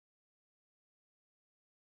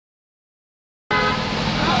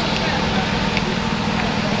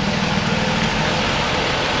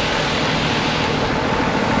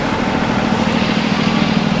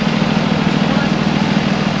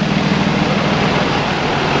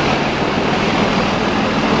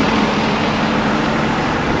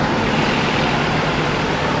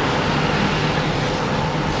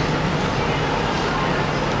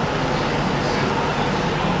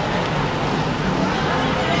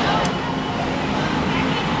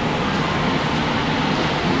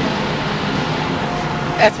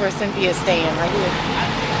That's where Cynthia's staying, right here.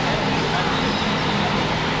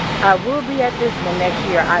 I will be at this one next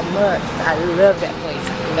year. I must. I love that place.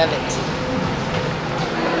 Love it.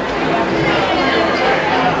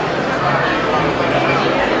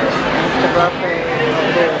 The buffet.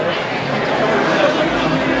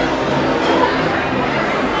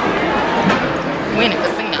 We in a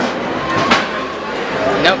casino.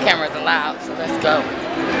 No cameras allowed, so let's go.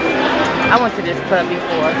 I went to this club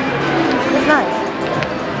before. It's nice.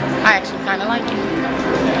 I actually kind of like it.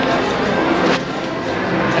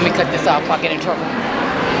 Let me cut this off before I get in trouble.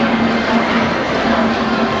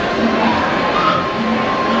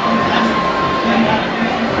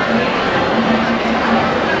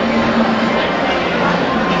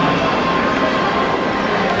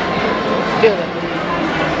 Feel it.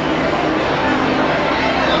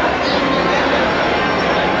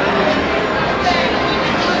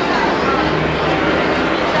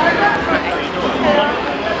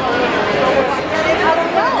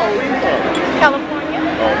 California.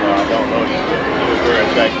 Oh, no, I don't know. It was very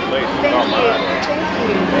attractive place. Thank Oh, you. my. Thank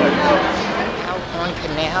you. Out on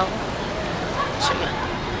Canal. Show you.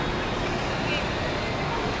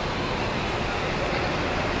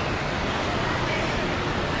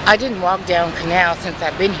 I didn't walk down Canal since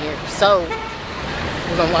I've been here, so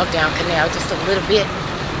we're gonna walk down Canal just a little bit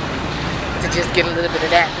to just get a little bit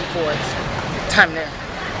of that before it's time to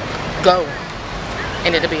go,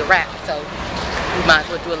 and it'll be a wrap. So we might as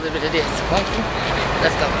well do a little bit of this, won't we?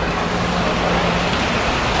 Let's go.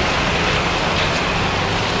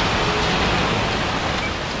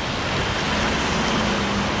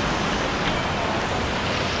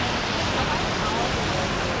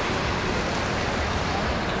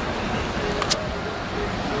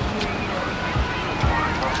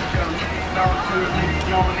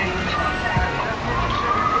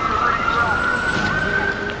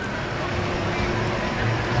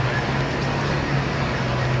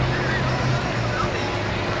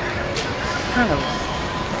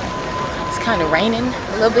 It's kind of raining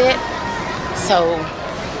a little bit, so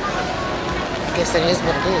I guess it is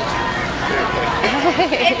what it is.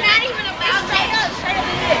 It's not even about straight up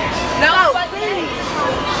it is. No, please.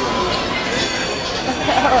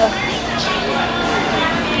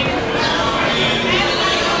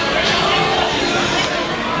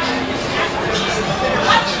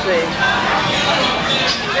 Let's see.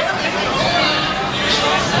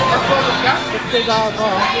 The cigar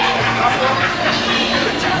bar.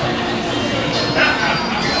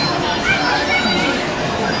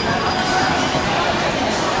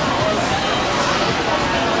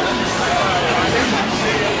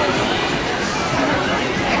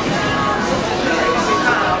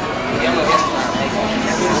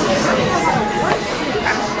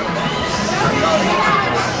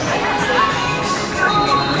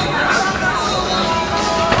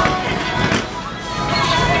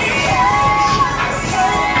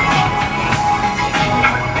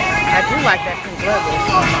 Like that pink logo.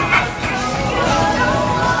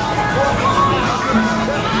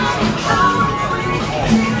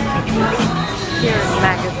 Here's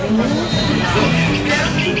magazines.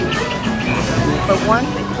 But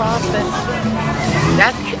once it crosses,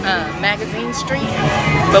 that's Magazine Street.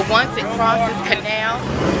 But once it crosses Canal,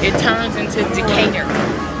 it turns into Decatur.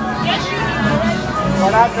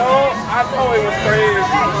 When I know it was crazy.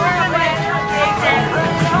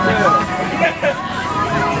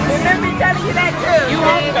 Remember telling you that too.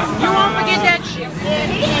 You won't forget that shit.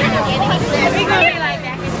 We're gonna be like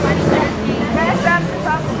back in 2013. That's something to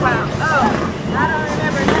talk about. Oh, I don't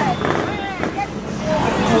remember that.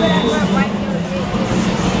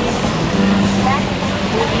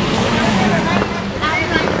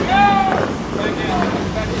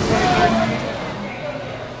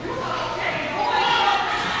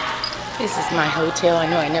 This is my hotel. I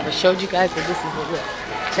know I never showed you guys, but this is the look.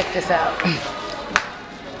 Check this out.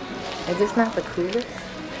 Is this not the coolest?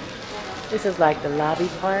 This is like the lobby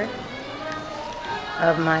part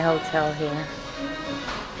of my hotel here. Let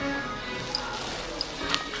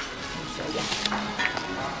me show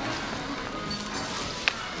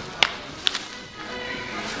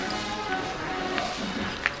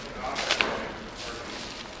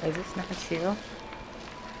you. Is this not chill?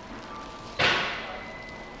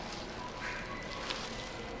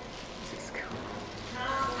 This is cool.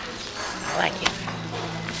 I like it.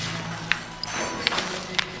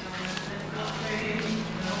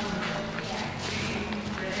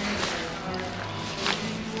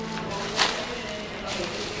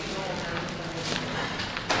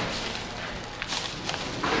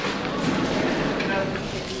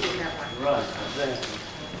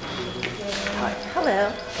 Hello.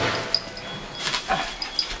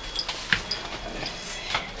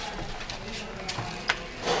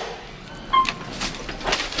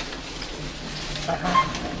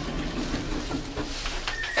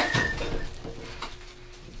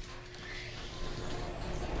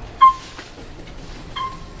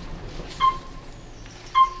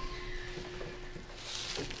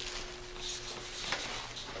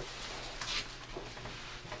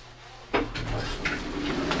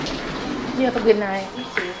 You have a good night. You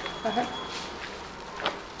too.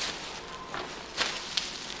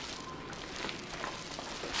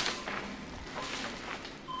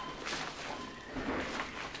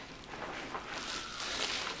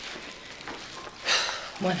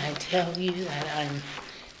 When I tell you that I'm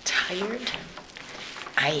tired,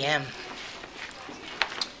 I am.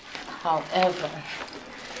 However,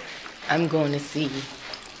 I'm going to see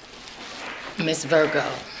Miss Virgo,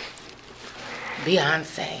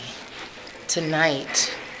 Beyonce,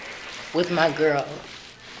 tonight with my girl,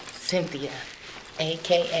 Cynthia,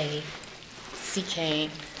 aka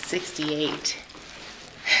CK68.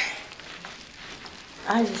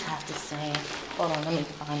 I just have to say, hold on, let me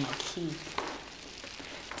find my key.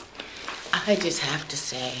 I just have to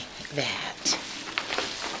say that,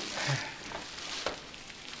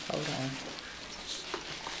 hold on.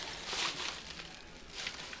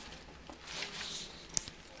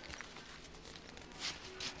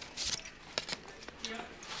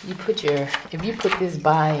 If you put this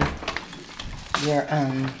by your,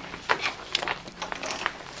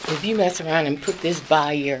 if you mess around and put this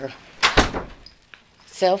by your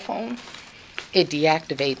cell phone, it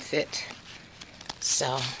deactivates it.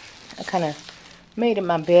 So I kind of made in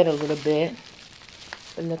my bed a little bit,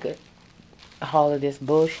 but look at all of this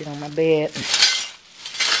bullshit on my bed.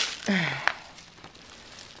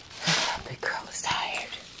 Big girl is tired.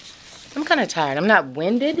 I'm kind of tired. I'm not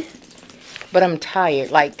winded, but I'm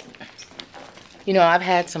tired. Like, you know, I've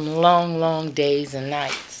had some long days and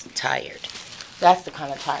nights. Tired. That's the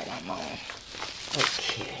kind of tired I'm on.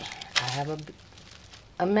 Okay, I have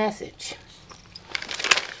a message.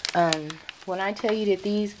 When I tell you that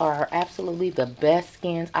these are absolutely the best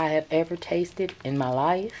skins I have ever tasted in my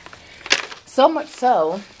life, so much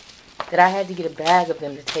so that I had to get a bag of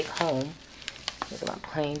them to take home. Look at my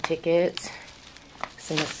plane tickets,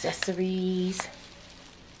 some accessories.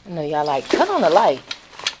 I know y'all like, cut on the light.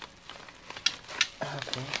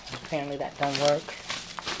 Okay, apparently that don't work.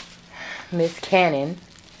 Miss Cannon,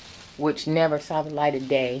 which never saw the light of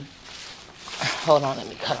day. Hold on, let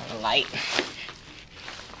me cut on the light.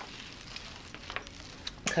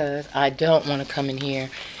 Because I don't want to come in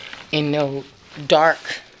here in no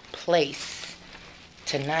dark place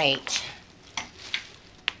tonight.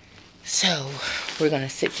 So, we're going to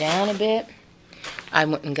sit down a bit. I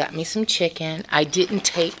went and got me some chicken. I didn't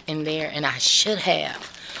tape in there, and I should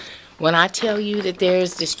have. When I tell you that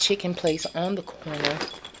there's this chicken place on the corner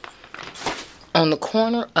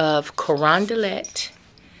of Carondelet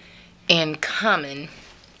and Common,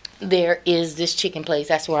 there is this chicken place.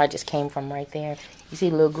 That's where I just came from right there. You see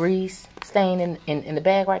a little grease stain in the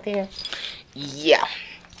bag right there? Yeah.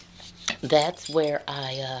 That's where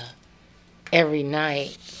I, every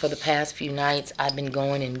night, for the past few nights, I've been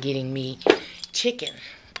going and getting me chicken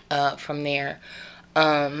from there.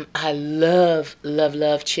 I love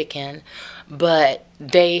chicken, but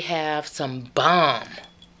they have some bomb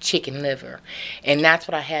chicken liver. And that's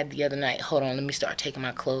what I had the other night. Hold on, let me start taking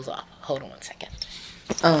my clothes off. Hold on one second.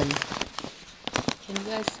 Can you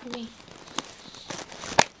guys see me?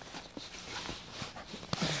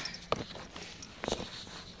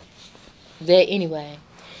 Anyway,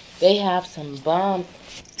 they have some bomb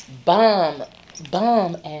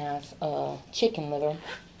ass chicken liver.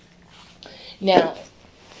 Now,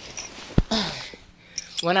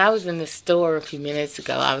 when I was in the store a few minutes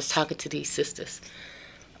ago, I was talking to these sisters.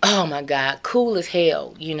 Oh my God, cool as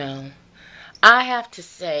hell, you know. I have to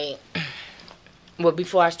say, well,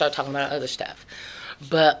 before I start talking about other stuff,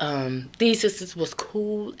 but these sisters was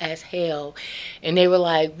cool as hell, and they were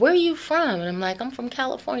like, where are you from? And I'm like, I'm from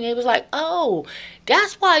California. They was like, oh,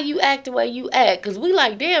 that's why you act the way you act, because we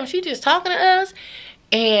like, damn, she just talking to us.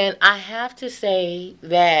 And I have to say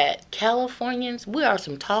that Californians, we are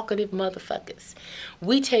some talkative motherfuckers.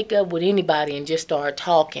 We take up with anybody and just start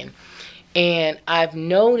talking. And I've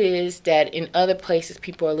noticed that in other places,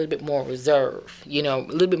 people are a little bit more reserved. You know,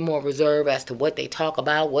 a little bit more reserved as to what they talk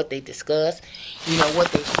about, what they discuss, you know,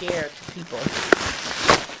 what they share to people.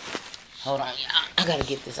 Hold on, y'all. I gotta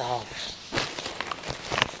get this off.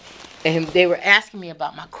 And they were asking me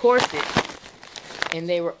about my corset. And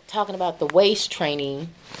they were talking about the waist training,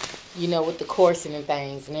 you know, with the corset and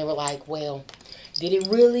things. And they were like, well, did it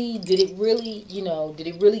really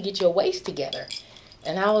get your waist together?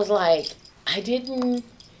 And I was like, I didn't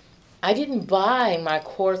buy my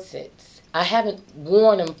corsets. I haven't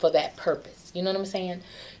worn them for that purpose. You know what I'm saying?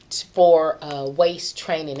 For waist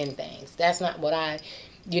training and things. That's not what I've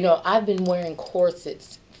been wearing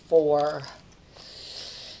corsets for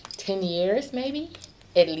 10 years, maybe,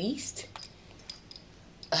 at least.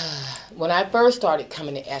 When I first started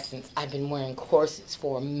coming to Essence, I've been wearing corsets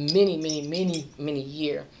for many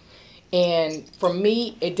years. And for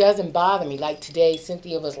me, it doesn't bother me. Like today,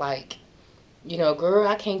 Cynthia was like, you know, girl,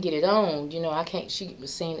 I can't get it on. You know, I can't. She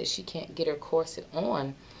was saying that she can't get her corset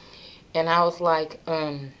on. And I was like,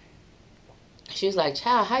 she was like,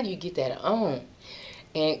 child, how do you get that on?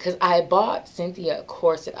 And because I bought Cynthia a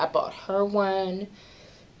corset. I bought her one.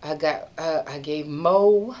 I gave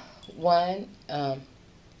Mo one. A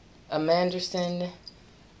Manderson,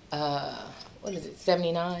 what is it,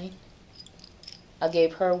 79? I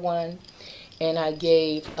gave her one. And I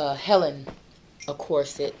gave Helen a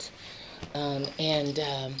corset. So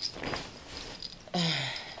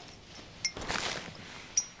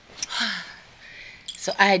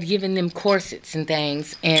I had given them corsets and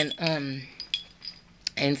things, and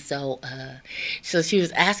so she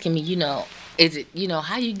was asking me, you know, is it, you know,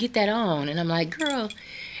 how you get that on? And I'm like, girl,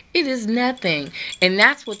 it is nothing. And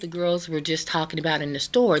that's what the girls were just talking about in the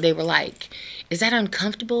store. They were like, is that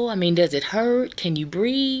uncomfortable? I mean, does it hurt? Can you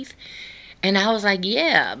breathe? And I was like,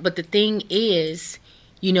 yeah. But the thing is,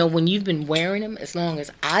 you know, when you've been wearing them, as long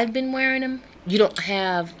as I've been wearing them, you don't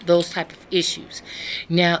have those type of issues.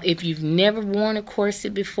 Now, if you've never worn a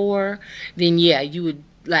corset before, then yeah, you would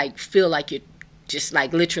like feel like you're just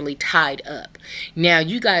like literally tied up. Now,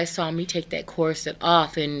 you guys saw me take that corset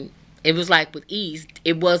off, and it was like with ease.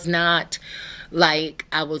 It was not like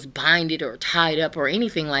I was binded or tied up or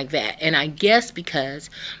anything like that. And I guess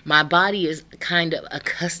because my body is kind of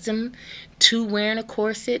accustomed to wearing a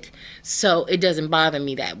corset, so it doesn't bother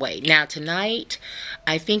me that way. Now tonight,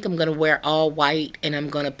 I think I'm going to wear all white, and I'm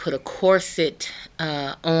going to put a corset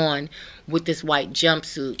on with this white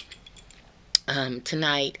jumpsuit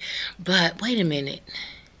tonight. But wait a minute.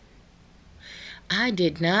 I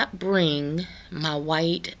did not bring my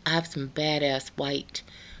white. I have some badass white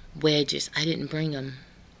wedges. I didn't bring them.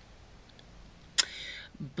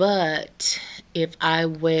 But if I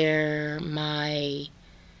wear my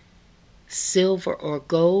silver or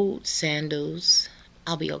gold sandals,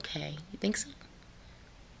 I'll be okay. You think so?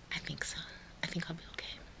 I think so. I think I'll be okay.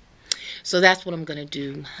 So that's what I'm going to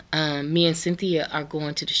do. Me and Cynthia are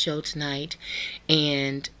going to the show tonight.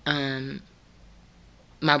 And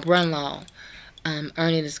my brother-in-law,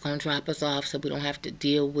 Ernie, is going to drop us off so we don't have to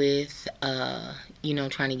deal with, you know,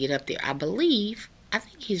 trying to get up there. I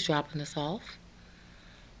think he's dropping us off.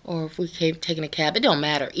 Or if we came taking a cab, it don't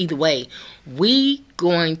matter. Either way, we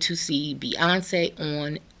going to see Beyonce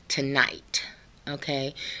on tonight.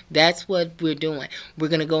 Okay, that's what we're doing. We're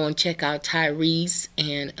gonna go and check out Tyrese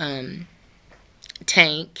and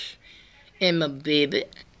Tank and my baby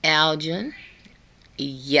Aljon.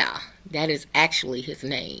 Yeah, that is actually his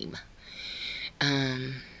name.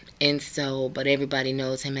 And so, but everybody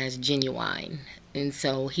knows him as Genuine. And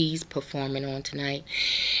so he's performing on tonight.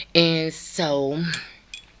 And so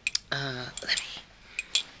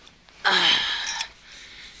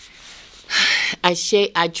I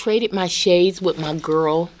traded my shades with my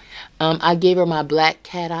girl. I gave her my black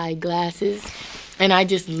cat eye glasses, and I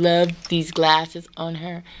just loved these glasses on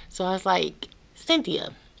her. So I was like, Cynthia,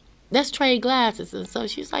 let's trade glasses. And so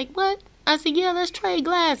she's like, what? I said, yeah, let's trade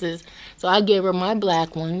glasses. So I gave her my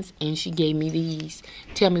black ones, and she gave me these.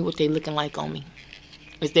 Tell me what they looking like on me.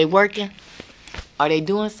 Is they working? Are they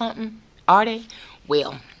doing something? Are they?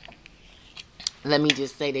 Well, let me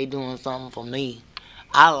just say they doing something for me.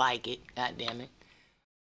 I like it. God damn it.